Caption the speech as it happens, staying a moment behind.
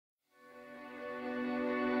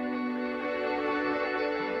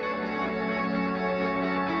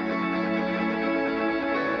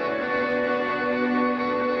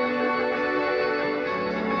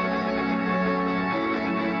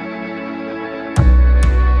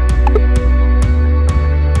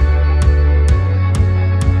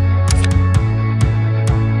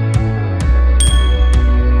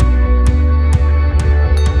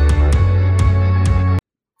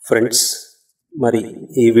Friends, మరి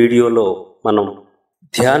ఈ వీడియోలో మనం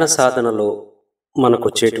ధ్యాన సాధనలో మనకు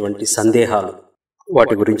వచ్చేటువంటి సందేహాలు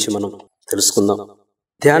వాటి గురించి మనం తెలుసుకుందాం.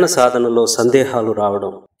 ధ్యాన సాధనలో సందేహాలు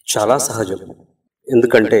రావడం చాలా సహజం.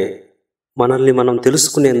 ఎందుకంటే మనల్ని మనం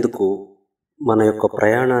తెలుసుకునేందుకు మన యొక్క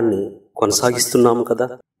ప్రయాణాన్ని కొనసాగిస్తున్నాము కదా.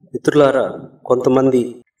 మిత్రులారా, కొంతమంది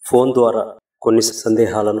ఫోన్ ద్వారా కొన్ని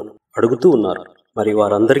సందేహాలను అడుగుతూ ఉన్నారు. మరి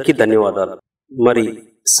వారందరికీ ధన్యవాదాలు. మరి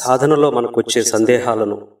సాధనలో మనకు వచ్చే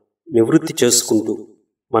సందేహాలను నివృత్తి చేసుకుంటూ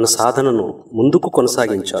మన సాధనను ముందుకు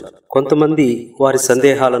కొనసాగించాలి. కొంతమంది వారి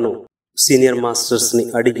సందేహాలను సీనియర్ మాస్టర్స్ని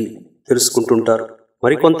అడిగి తెలుసుకుంటుంటారు.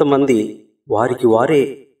 మరికొంతమంది వారికి వారే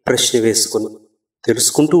ప్రశ్న వేసుకొని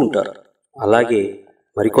తెలుసుకుంటూ ఉంటారు. అలాగే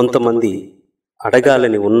మరికొంతమంది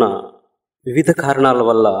అడగాలని ఉన్న వివిధ కారణాల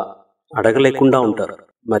వల్ల అడగలేకుండా ఉంటారు.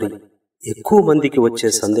 మరి ఎక్కువ మందికి వచ్చే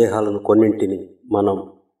సందేహాలను కొన్నింటిని మనం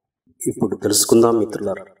ఇప్పుడు తెలుసుకుందాం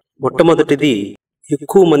మిత్రులారా. మొట్టమొదటిది,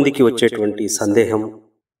 ఎక్కువ మందికి వచ్చేటువంటి సందేహం,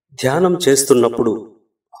 ధ్యానం చేస్తున్నప్పుడు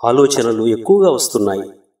ఆలోచనలు ఎక్కువగా వస్తున్నాయి,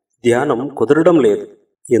 ధ్యానం కుదరడం లేదు,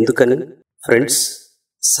 ఎందుకని? ఫ్రెండ్స్,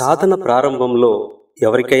 సాధన ప్రారంభంలో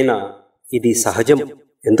ఎవరికైనా ఇది సహజం.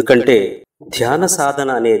 ఎందుకంటే ధ్యాన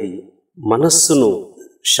సాధన అనేది మనస్సును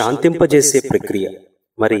శాంతింపజేసే ప్రక్రియ.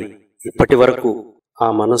 మరి ఇప్పటి వరకు ఆ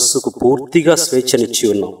మనస్సుకు పూర్తిగా స్వేచ్ఛనిచ్చి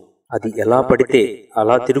ఉన్నాం. అది ఎలా పడితే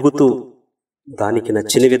అలా తిరుగుతూ దానికి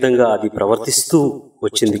నచ్చిన విధంగా అది ప్రవర్తిస్తూ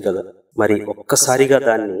వచ్చింది కదా. మరి ఒక్కసారిగా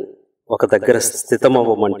దాన్ని ఒక దగ్గర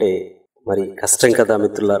స్థితమవ్వమంటే మరి కష్టం కదా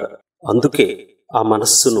మిత్రులారా. అందుకే ఆ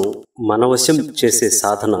మనస్సును మనవశం చేసే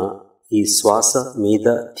సాధన ఈ శ్వాస మీద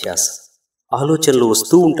ధ్యాస. ఆలోచనలు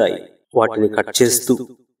వస్తూ ఉంటాయి, వాటిని కట్ చేస్తూ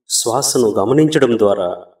శ్వాసను గమనించడం ద్వారా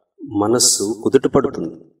మనస్సు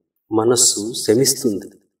కుదుటపడుతుంది, మనస్సు శమిస్తుంది.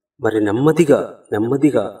 మరి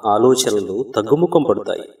నెమ్మదిగా ఆలోచనలు తగ్గుముఖం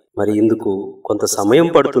పడతాయి. మరి ఇందుకు కొంత సమయం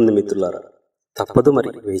పడుతుంది మిత్రులారా. తప్పదు, మరి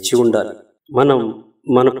వేచి ఉండాలి. మనం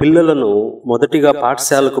మన పిల్లలను మొదటిగా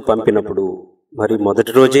పాఠశాలకు పంపినప్పుడు మరి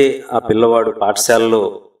మొదటి రోజే ఆ పిల్లవాడు పాఠశాలలో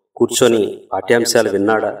కూర్చొని పాఠ్యాంశాలు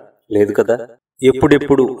విన్నాడా? లేదు కదా.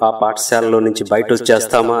 ఎప్పుడెప్పుడు ఆ పాఠశాలలో నుంచి బయట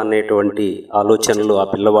వచ్చేస్తామా అనేటువంటి ఆలోచనలో ఆ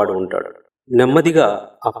పిల్లవాడు ఉంటాడు. నెమ్మదిగా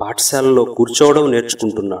ఆ పాఠశాలలో కూర్చోవడం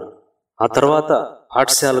నేర్చుకుంటున్నాడు. ఆ తర్వాత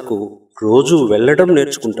పాఠశాలకు రోజు వెళ్ళడం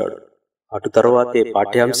నేర్చుకుంటాడు. అటు తర్వాతే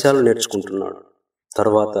పాఠ్యాంశాలు నేర్చుకుంటున్నాడు.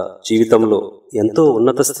 తర్వాత జీవితంలో ఎంతో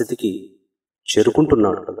ఉన్నత స్థితికి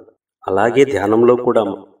చేరుకుంటున్నాడు కదా. అలాగే ధ్యానంలో కూడా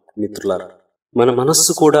మిత్రులారా, మన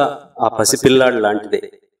మనస్సు కూడా ఆ పసిపిల్లాడి లాంటిదే.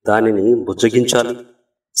 దానిని బుజ్జగించాలి,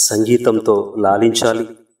 సంగీతంతో లాలించాలి,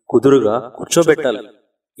 కుదురుగా కూర్చోబెట్టాలి.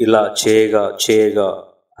 ఇలా చేయగా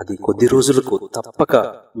అది కొద్ది రోజులకు తప్పక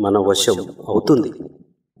మన వశం అవుతుంది.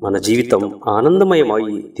 మన జీవితం ఆనందమయమై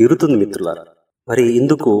తీరుతుంది మిత్రులారా. మరి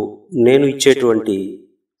ఇందుకు నేను ఇచ్చేటువంటి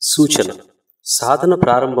సూచన, సాధన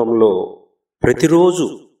ప్రారంభంలో ప్రతిరోజు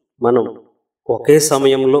మనం ఒకే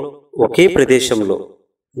సమయంలో ఒకే ప్రదేశంలో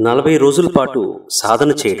 40 రోజుల పాటు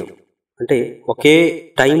సాధన చేయడం. అంటే ఒకే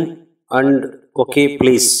టైం అండ్ ఒకే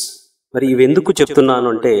ప్లేస్. మరి ఇవి ఎందుకు చెప్తున్నాను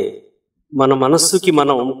అంటే, మన మనస్సుకి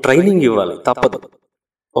మనం ట్రైనింగ్ ఇవ్వాలి, తప్పదు.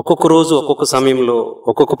 ఒక్కొక్క రోజు ఒక్కొక్క సమయంలో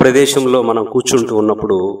ఒక్కొక్క ప్రదేశంలో మనం కూర్చుంటూ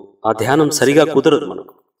ఉన్నప్పుడు ఆ ధ్యానం సరిగా కుదరదు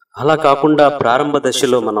మనకు. అలా కాకుండా ప్రారంభ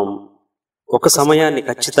దశలో మనం ఒక సమయాన్ని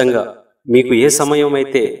ఖచ్చితంగా, మీకు ఏ సమయం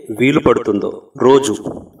అయితే వీలు పడుతుందో రోజు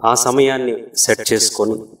ఆ సమయాన్ని సెట్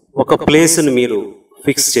చేసుకొని, ఒక ప్లేస్ని మీరు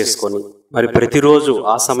ఫిక్స్ చేసుకొని, మరి ప్రతిరోజు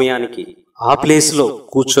ఆ సమయానికి ఆ ప్లేస్లో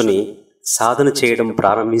కూర్చొని సాధన చేయడం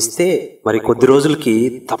ప్రారంభిస్తే మరి కొద్ది రోజులకి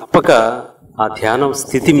తప్పక ఆ ధ్యానం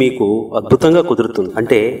స్థితి మీకు అద్భుతంగా కుదురుతుంది.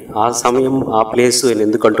 అంటే ఆ సమయం, ఆ ప్లేస్ నేను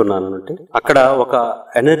ఎందుకు అంటున్నాను అంటే, అక్కడ ఒక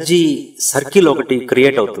ఎనర్జీ సర్కిల్ ఒకటి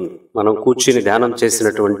క్రియేట్ అవుతుంది మనం కూర్చుని ధ్యానం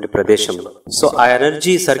చేసినటువంటి ప్రదేశంలో. సో ఆ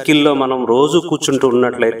ఎనర్జీ సర్కిల్లో మనం రోజు కూర్చుంటూ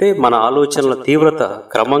ఉన్నట్లయితే మన ఆలోచనల తీవ్రత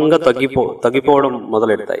క్రమంగా తగ్గిపోవడం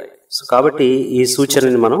మొదలెడతాయి. సో కాబట్టి ఈ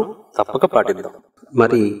సూచనని మనం తప్పక పాటిద్దాం.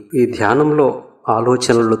 మరి ఈ ధ్యానంలో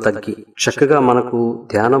ఆలోచనలు తగ్గి చక్కగా మనకు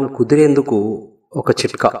ధ్యానం కుదిరేందుకు ఒక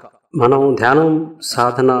చిట్కా. మనం ధ్యానం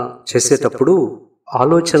సాధన చేసేటప్పుడు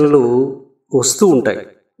ఆలోచనలు వస్తూ ఉంటాయి,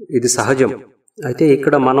 ఇది సహజం. అయితే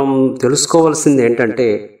ఇక్కడ మనం తెలుసుకోవాల్సింది ఏంటంటే,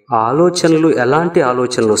 ఆ ఆలోచనలు ఎలాంటి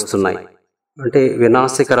ఆలోచనలు వస్తున్నాయి అంటే,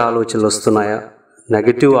 వినాశకర ఆలోచనలు వస్తున్నాయా,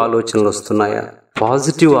 నెగటివ్ ఆలోచనలు వస్తున్నాయా,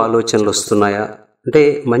 పాజిటివ్ ఆలోచనలు వస్తున్నాయా, అంటే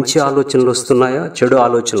మంచి ఆలోచనలు వస్తున్నాయా, చెడు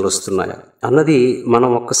ఆలోచనలు వస్తున్నాయా అన్నది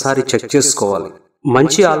మనం ఒక్కసారి చెక్ చేసుకోవాలి.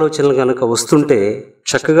 మంచి ఆలోచనలు కనుక వస్తుంటే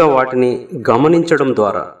చక్కగా వాటిని గమనించడం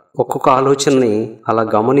ద్వారా, ఒక్కొక్క ఆలోచనని అలా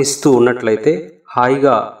గమనిస్తూ ఉన్నట్లయితే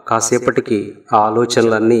హాయిగా కాసేపటికి ఆ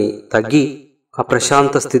ఆలోచనలన్నీ తగ్గి ఆ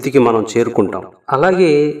ప్రశాంత స్థితికి మనం చేరుకుంటాం.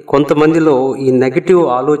 అలాగే కొంతమందిలో ఈ నెగటివ్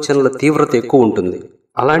ఆలోచనల తీవ్రత ఎక్కువ ఉంటుంది.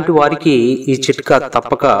 అలాంటి వారికి ఈ చిట్కా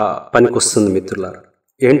తప్పక పనికొస్తుంది మిత్రులారా.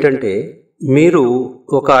 ఏంటంటే మీరు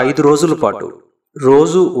ఒక 5 రోజుల పాటు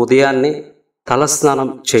రోజు ఉదయాన్నే తలస్నానం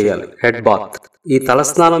చేయాలి, హెడ్ బాత్. ఈ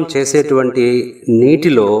తలస్నానం చేసేటువంటి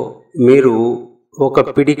నీటిలో మీరు ఒక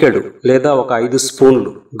పిడికెడు లేదా ఒక 5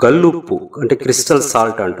 స్పూన్లు గల్లుప్పు అంటే క్రిస్టల్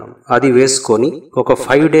సాల్ట్ అంటాం, అది వేసుకొని ఒక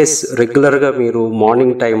 5 days రెగ్యులర్గా మీరు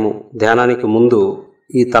మార్నింగ్ టైము ధ్యానానికి ముందు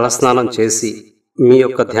ఈ తలస్నానం చేసి మీ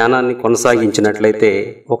యొక్క ధ్యానాన్ని కొనసాగించినట్లయితే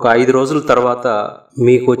ఒక 5 రోజుల తర్వాత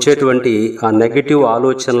మీకు వచ్చేటువంటి ఆ నెగటివ్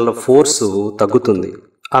ఆలోచనల ఫోర్సు తగ్గుతుంది.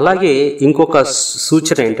 అలాగే ఇంకొక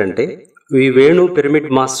సూచన ఏంటంటే, ఈ వేణు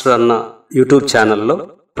పిరమిడ్ మాస్టర్ అన్న యూట్యూబ్ ఛానల్లో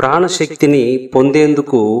ప్రాణశక్తిని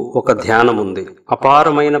పొందేందుకు ఒక ధ్యానం ఉంది.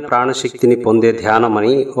 అపారమైన ప్రాణశక్తిని పొందే ధ్యానం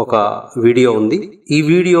అని ఒక వీడియో ఉంది. ఈ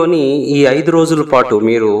వీడియోని ఈ 5 రోజుల పాటు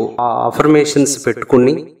మీరు ఆ అఫర్మేషన్స్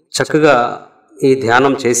పెట్టుకుని చక్కగా ఈ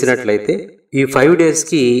ధ్యానం చేసినట్లయితే ఈ 5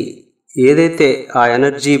 daysకి ఏదైతే ఆ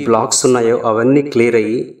ఎనర్జీ బ్లాక్స్ ఉన్నాయో అవన్నీ క్లియర్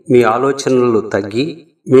అయ్యి మీ ఆలోచనలు తగ్గి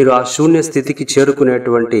మీరు ఆ శూన్య స్థితికి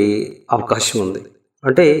చేరుకునేటువంటి అవకాశం ఉంది.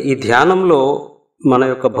 అంటే ఈ ధ్యానంలో మన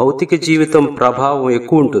యొక్క భౌతిక జీవితం ప్రభావం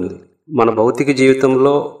ఎక్కువ ఉంటుంది. మన భౌతిక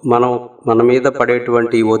జీవితంలో మన మీద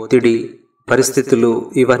పడేటువంటి ఒత్తిడి పరిస్థితులు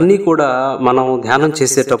ఇవన్నీ కూడా మనం ధ్యానం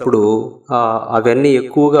చేసేటప్పుడు అవన్నీ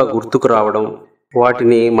ఎక్కువగా గుర్తుకు రావడం,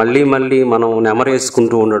 వాటిని మళ్ళీ మళ్ళీ మనం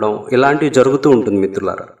నెమరేసుకుంటూ ఉండడం ఇలాంటివి జరుగుతూ ఉంటుంది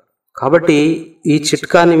మిత్రులారా. కాబట్టి ఈ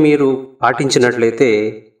చిట్కాని మీరు పాటించినట్లయితే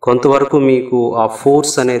కొంతవరకు మీకు ఆ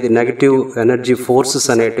ఫోర్స్ అనేది, నెగటివ్ ఎనర్జీ ఫోర్సెస్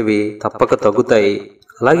అనేటివి తప్పక తగ్గుతాయి.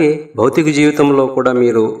 అలాగే భౌతిక జీవితంలో కూడా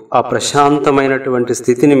మీరు ఆ ప్రశాంతమైనటువంటి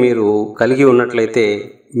స్థితిని మీరు కలిగి ఉన్నట్లయితే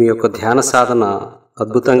మీ యొక్క ధ్యాన సాధన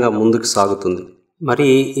అద్భుతంగా ముందుకు సాగుతుంది. మరి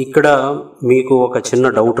ఇక్కడ మీకు ఒక చిన్న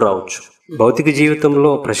డౌట్ రావచ్చు, భౌతిక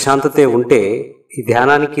జీవితంలో ప్రశాంతతే ఉంటే ఈ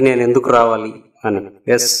ధ్యానానికి నేను ఎందుకు రావాలి అని.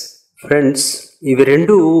 ఎస్ ఫ్రెండ్స్, ఇవి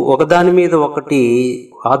రెండు ఒకదాని మీద ఒకటి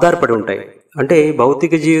ఆధారపడి ఉంటాయి. అంటే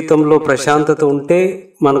భౌతిక జీవితంలో ప్రశాంతత ఉంటే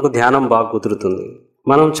మనకు ధ్యానం బాగా కుదురుతుంది.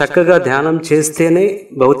 మనం చక్కగా ధ్యానం చేస్తేనే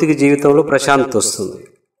భౌతిక జీవితంలో ప్రశాంతత వస్తుంది.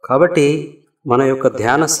 కాబట్టి మన యొక్క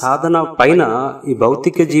ధ్యాన సాధన పైన ఈ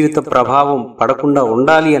భౌతిక జీవిత ప్రభావం పడకుండా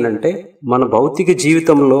ఉండాలి అని అంటే మన భౌతిక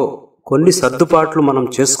జీవితంలో కొన్ని సర్దుబాట్లు మనం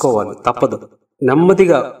చేసుకోవాలి, తప్పదు.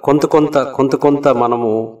 నెమ్మదిగా కొంత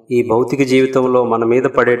మనము ఈ భౌతిక జీవితంలో మన మీద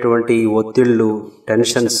పడేటువంటి ఒత్తిళ్ళు,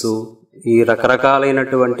 టెన్షన్స్, ఈ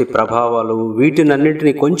రకరకాలైనటువంటి ప్రభావాలు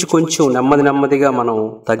వీటినన్నింటినీ కొంచెం నెమ్మదిగా మనం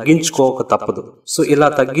తగ్గించుకోక తప్పదు. సో ఇలా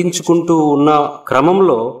తగ్గించుకుంటూ ఉన్న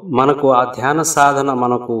క్రమంలో మనకు ఆ ధ్యాన సాధన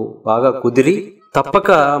మనకు బాగా కుదిరి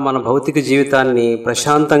తప్పక మన భౌతిక జీవితాన్ని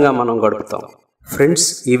ప్రశాంతంగా మనం గడుపుతాం. ఫ్రెండ్స్,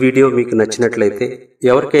 ఈ వీడియో మీకు నచ్చినట్లయితే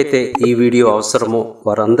ఎవరికైతే ఈ వీడియో అవసరమో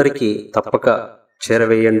వారందరికీ తప్పక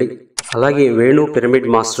చేరవేయండి. అలాగే వేణు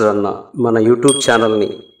పిరమిడ్ మాస్టర్ అన్న మన యూట్యూబ్ ఛానల్ని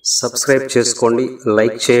సబ్స్క్రైబ్ చేసుకోండి,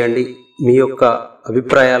 లైక్ చేయండి. మీ యొక్క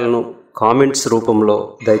అభిప్రాయాలను కామెంట్స్ రూపంలో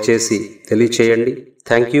దయచేసి తెలియచేయండి.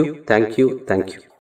 Thank you.